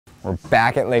We're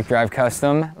back at Lake Drive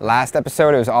Custom. Last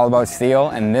episode it was all about steel,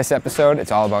 and this episode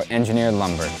it's all about engineered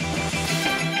lumber.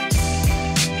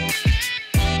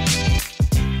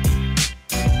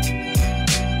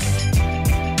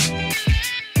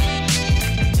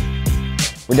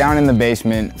 We're down in the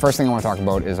basement. First thing I want to talk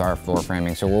about is our floor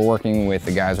framing. So we're working with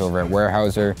the guys over at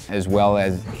Weyerhauser as well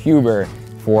as Huber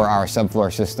for our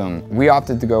subfloor system. We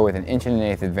opted to go with an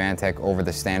 1.1 Advantech over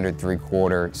the standard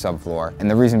 3/4 subfloor. And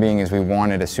the reason being is we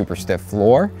wanted a super stiff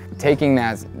floor. Taking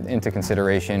that into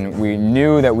consideration, we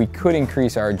knew that we could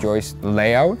increase our joist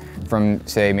layout from,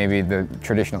 say, maybe the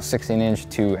traditional 16-inch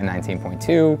to a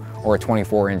 19.2 or a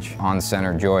 24-inch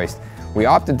on-center joist. We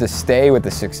opted to stay with the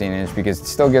 16-inch because it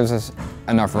still gives us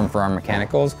enough room for our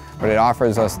mechanicals, but it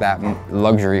offers us that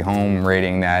luxury home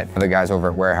rating that the guys over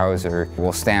at Weyerhauser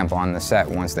will stamp on the set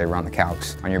once they run the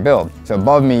calcs on your build. So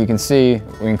above me, you can see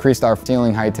we increased our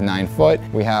ceiling height to 9 foot.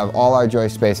 We have all our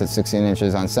joist space at 16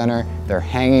 inches on center. They're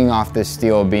hanging off this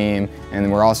steel beam, and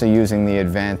we're also using the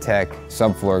Advantech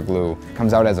subfloor glue. It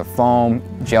comes out as a foam,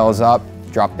 gels up,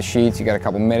 drop the sheets, you got a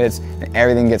couple minutes, and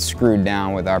everything gets screwed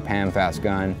down with our pan-fast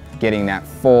gun, getting that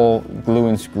full glue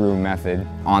and screw method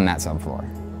on that subfloor.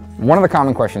 One of the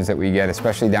common questions that we get,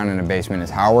 especially down in a basement, is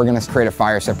how we're gonna create a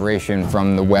fire separation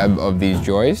from the web of these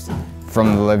joists,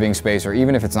 from the living space, or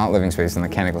even if it's not living space, the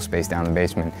mechanical space down in the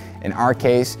basement. In our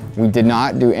case, we did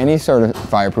not do any sort of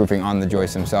fireproofing on the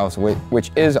joists themselves, which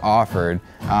is offered.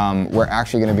 We're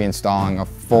actually gonna be installing a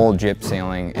full gyp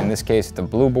ceiling. In this case, the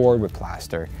blue board with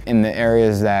plaster. In the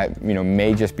areas that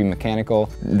may just be mechanical,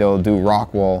 they'll do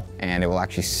rock wool, and it will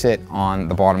actually sit on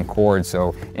the bottom cord.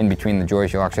 So in between the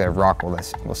joists, you'll actually have rock wool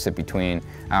that will sit between.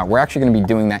 We're actually gonna be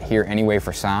doing that here anyway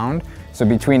for sound. So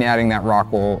between adding that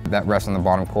rock wool that rests on the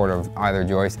bottom cord of either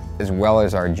joist, as well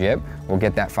as our gyp, we'll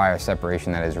get that fire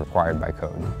separation that is required by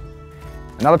code.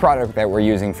 Another product that we're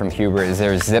using from Huber is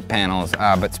their Zip panels,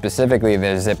 but specifically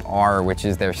their Zip R, which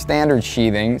is their standard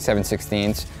sheathing,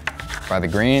 7/16 by the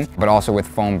green, but also with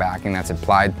foam backing that's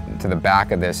applied to the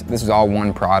back of this. This is all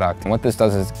one product. And what this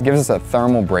does is gives us a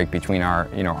thermal break between our,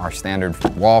 our standard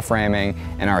wall framing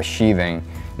and our sheathing.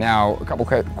 Now, a couple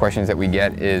questions that we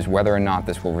get is whether or not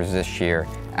this will resist shear.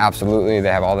 Absolutely, they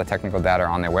have all the technical data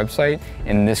on their website.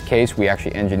 In this case, we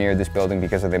actually engineered this building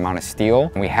because of the amount of steel.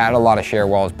 We had a lot of shear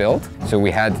walls built, so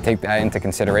we had to take that into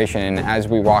consideration. And as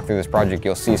we walk through this project,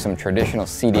 you'll see some traditional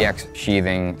CDX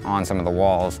sheathing on some of the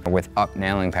walls with up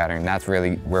nailing pattern. That's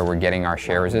really where we're getting our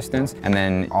shear resistance, and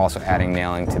then also adding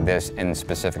nailing to this in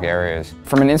specific areas.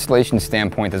 From an installation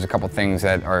standpoint, there's a couple things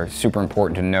that are super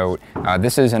important to note.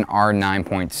 This is an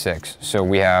R9.6, so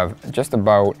we have just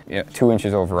about 2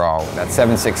 inches overall. That's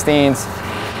 7/16,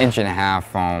 1.5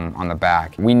 foam on the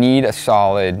back. We need a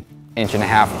solid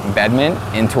 1.5 embedment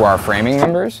into our framing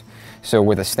members. So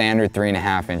with a standard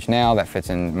 3.5-inch nail that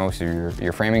fits in most of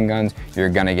your framing guns, you're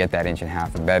gonna get that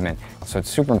 1.5 embedment. So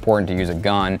it's super important to use a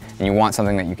gun, and you want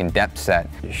something that you can depth set.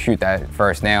 You shoot that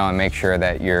first nail and make sure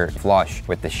that you're flush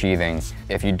with the sheathing.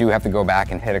 If you do have to go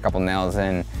back and hit a couple nails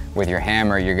in with your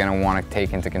hammer, you're gonna wanna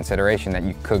take into consideration that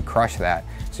you could crush that.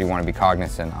 So you wanna be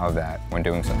cognizant of that when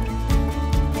doing so.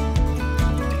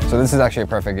 So this is actually a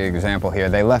perfect example here.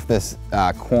 They left this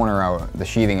corner out, the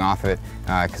sheathing off it,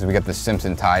 because we got the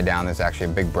Simpson tie down. There's actually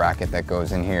a big bracket that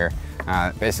goes in here,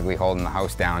 basically holding the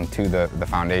house down to the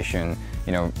foundation.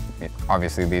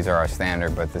 Obviously these are our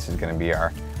standard, but this is gonna be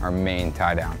our main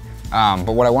tie down.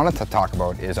 But what I wanted to talk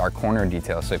about is our corner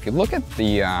details. So if you look at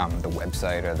the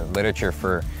website or the literature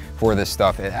for this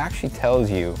stuff, it actually tells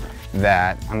you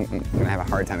that, I'm gonna have a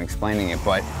hard time explaining it,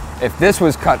 but if this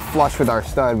was cut flush with our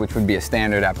stud, which would be a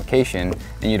standard application,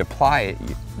 and you'd apply it,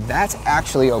 that's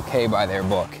actually okay by their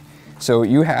book. So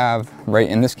you have, right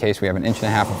in this case, we have 1.5 inch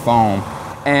of foam,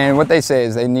 and what they say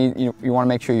is they need, you wanna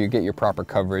make sure you get your proper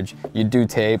coverage. You do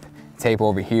tape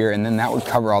over here, and then that would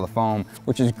cover all the foam,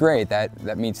 which is great,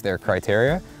 that meets their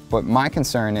criteria. But my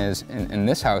concern is, in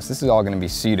this house, this is all gonna be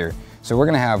cedar. So we're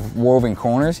gonna have woven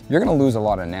corners. You're gonna lose a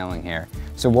lot of nailing here.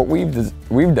 So what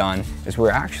we've done is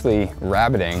we're actually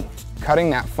rabbiting, cutting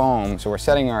that foam. So we're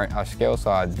setting our scale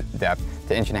saw depth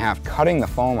to 1.5 inches, cutting the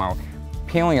foam out,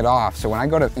 peeling it off. So when I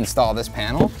go to install this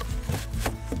panel,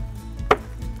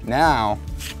 now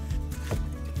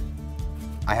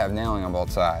I have nailing on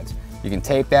both sides. You can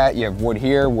tape that, you have wood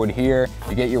here,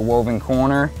 you get your woven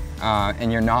corner,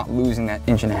 and you're not losing that 1.5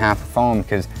 inches of foam,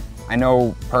 because I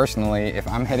know personally, if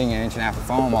I'm hitting 1.5 inches of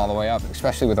foam all the way up,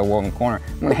 especially with a woven corner,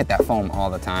 I'm gonna hit that foam all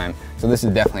the time. So this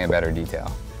is definitely a better detail.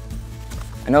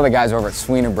 I know the guys over at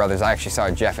Sweeney Brothers, I actually saw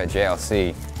Jeff at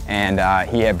JLC, and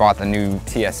he had bought the new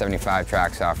TS75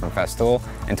 track saw from Festool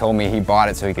and told me he bought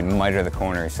it so he could miter the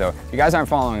corners. So if you guys aren't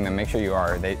following them, make sure you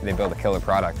are. They build a killer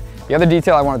product. The other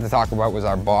detail I wanted to talk about was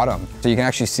our bottom. So you can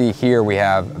actually see here we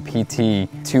have a PT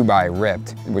 2x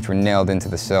ripped, which were nailed into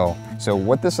the sill. So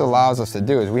what this allows us to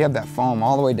do is we have that foam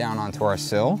all the way down onto our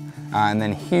sill, and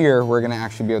then here we're gonna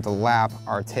actually be able to lap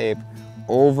our tape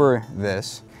over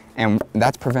this, and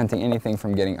that's preventing anything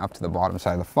from getting up to the bottom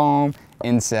side of the foam,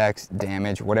 insects,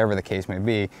 damage, whatever the case may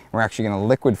be. We're actually gonna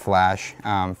liquid flash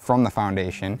from the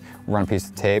foundation, run a piece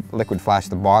of tape, liquid flash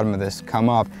the bottom of this, come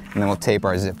up, and then we'll tape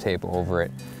our zip tape over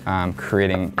it,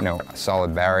 creating a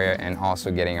solid barrier and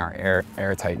also getting our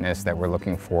air tightness that we're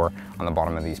looking for on the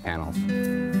bottom of these panels.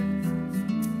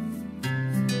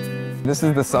 This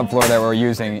is the subfloor that we're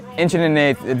using,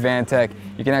 1.1/8" Advantech.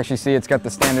 You can actually see it's got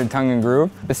the standard tongue and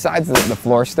groove. Besides the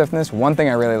floor stiffness, one thing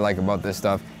I really like about this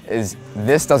stuff is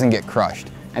this doesn't get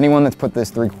crushed. Anyone that's put this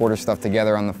 3/4 stuff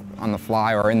together on the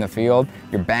fly or in the field,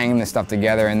 you're banging this stuff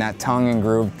together and that tongue and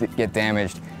groove get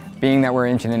damaged. Being that we're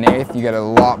 1.1/8", you get a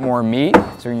lot more meat,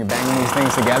 so when you're banging these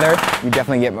things together, you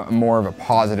definitely get more of a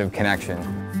positive connection.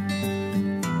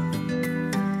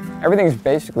 Everything's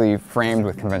basically framed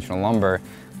with conventional lumber,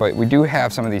 but we do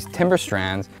have some of these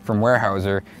Timerstrands from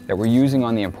Weyerhaeuser that we're using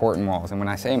on the important walls. And when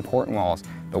I say important walls,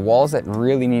 the walls that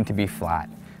really need to be flat.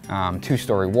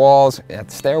 2-story walls at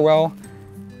the stairwell,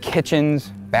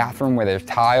 kitchens, bathroom where there's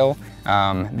tile.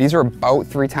 These are about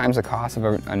 3 times the cost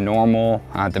of a normal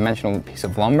dimensional piece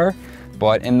of lumber,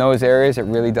 but in those areas it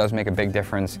really does make a big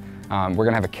difference. We're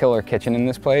gonna have a killer kitchen in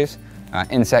this place,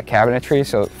 inset cabinetry,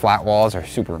 so flat walls are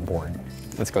super important.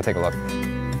 Let's go take a look.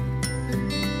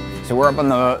 So we're up on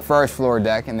the first floor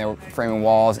deck and they're framing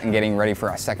walls and getting ready for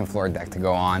our second floor deck to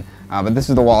go on. But this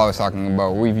is the wall I was talking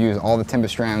about. We've used all the timber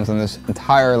strands on this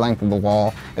entire length of the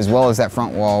wall, as well as that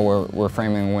front wall where we're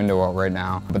framing a window out right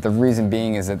now. But the reason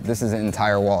being is that this is an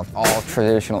entire wall of all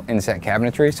traditional inset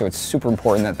cabinetry, so it's super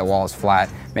important that the wall is flat.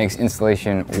 Makes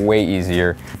installation way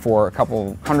easier. For a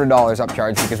couple $100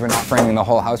 upcharge, because we're not framing the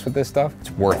whole house with this stuff,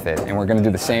 it's worth it. And we're gonna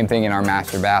do the same thing in our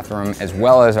master bathroom, as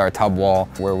well as our tub wall,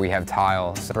 where we have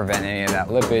tiles to prevent any of that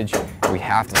lippage. We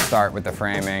have to start with the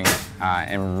framing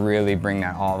and really bring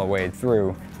that all the way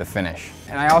through the finish.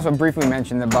 And I also briefly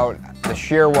mentioned about the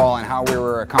shear wall and how we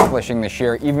were accomplishing the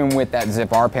shear even with that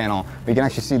Zip R panel. But you can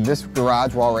actually see this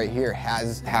garage wall right here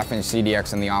has 1/2"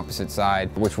 CDX on the opposite side,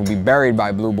 which will be buried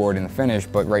by blue board in the finish,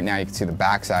 but right now you can see the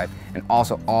back side. And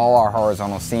also all our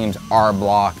horizontal seams are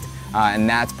blocked, and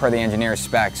that's per the engineer's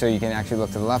spec. So you can actually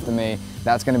look to the left of me.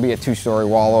 That's gonna be a 2-story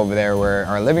wall over there where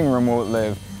our living room will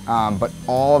live, but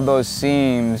all of those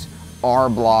seams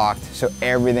are blocked, so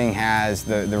everything has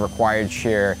the required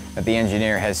shear that the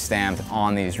engineer has stamped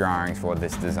on these drawings for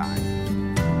this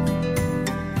design.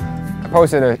 I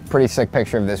posted a pretty sick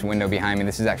picture of this window behind me.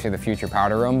 This is actually the future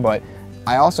powder room, but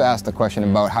I also asked the question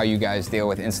about how you guys deal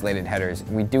with insulated headers.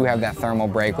 We do have that thermal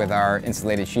break with our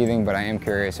insulated sheathing, but I am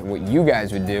curious what you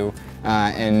guys would do.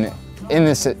 And in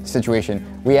this situation,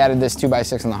 we added this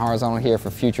 2x6 on the horizontal here for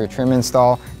future trim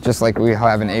install, just like we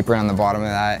have an apron on the bottom of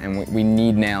that, and we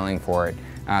need nailing for it.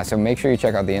 So make sure you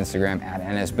check out the Instagram at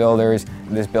 @NSBuilders.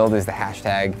 This build is the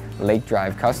hashtag Lake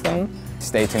Drive Custom.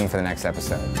 Stay tuned for the next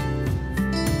episode.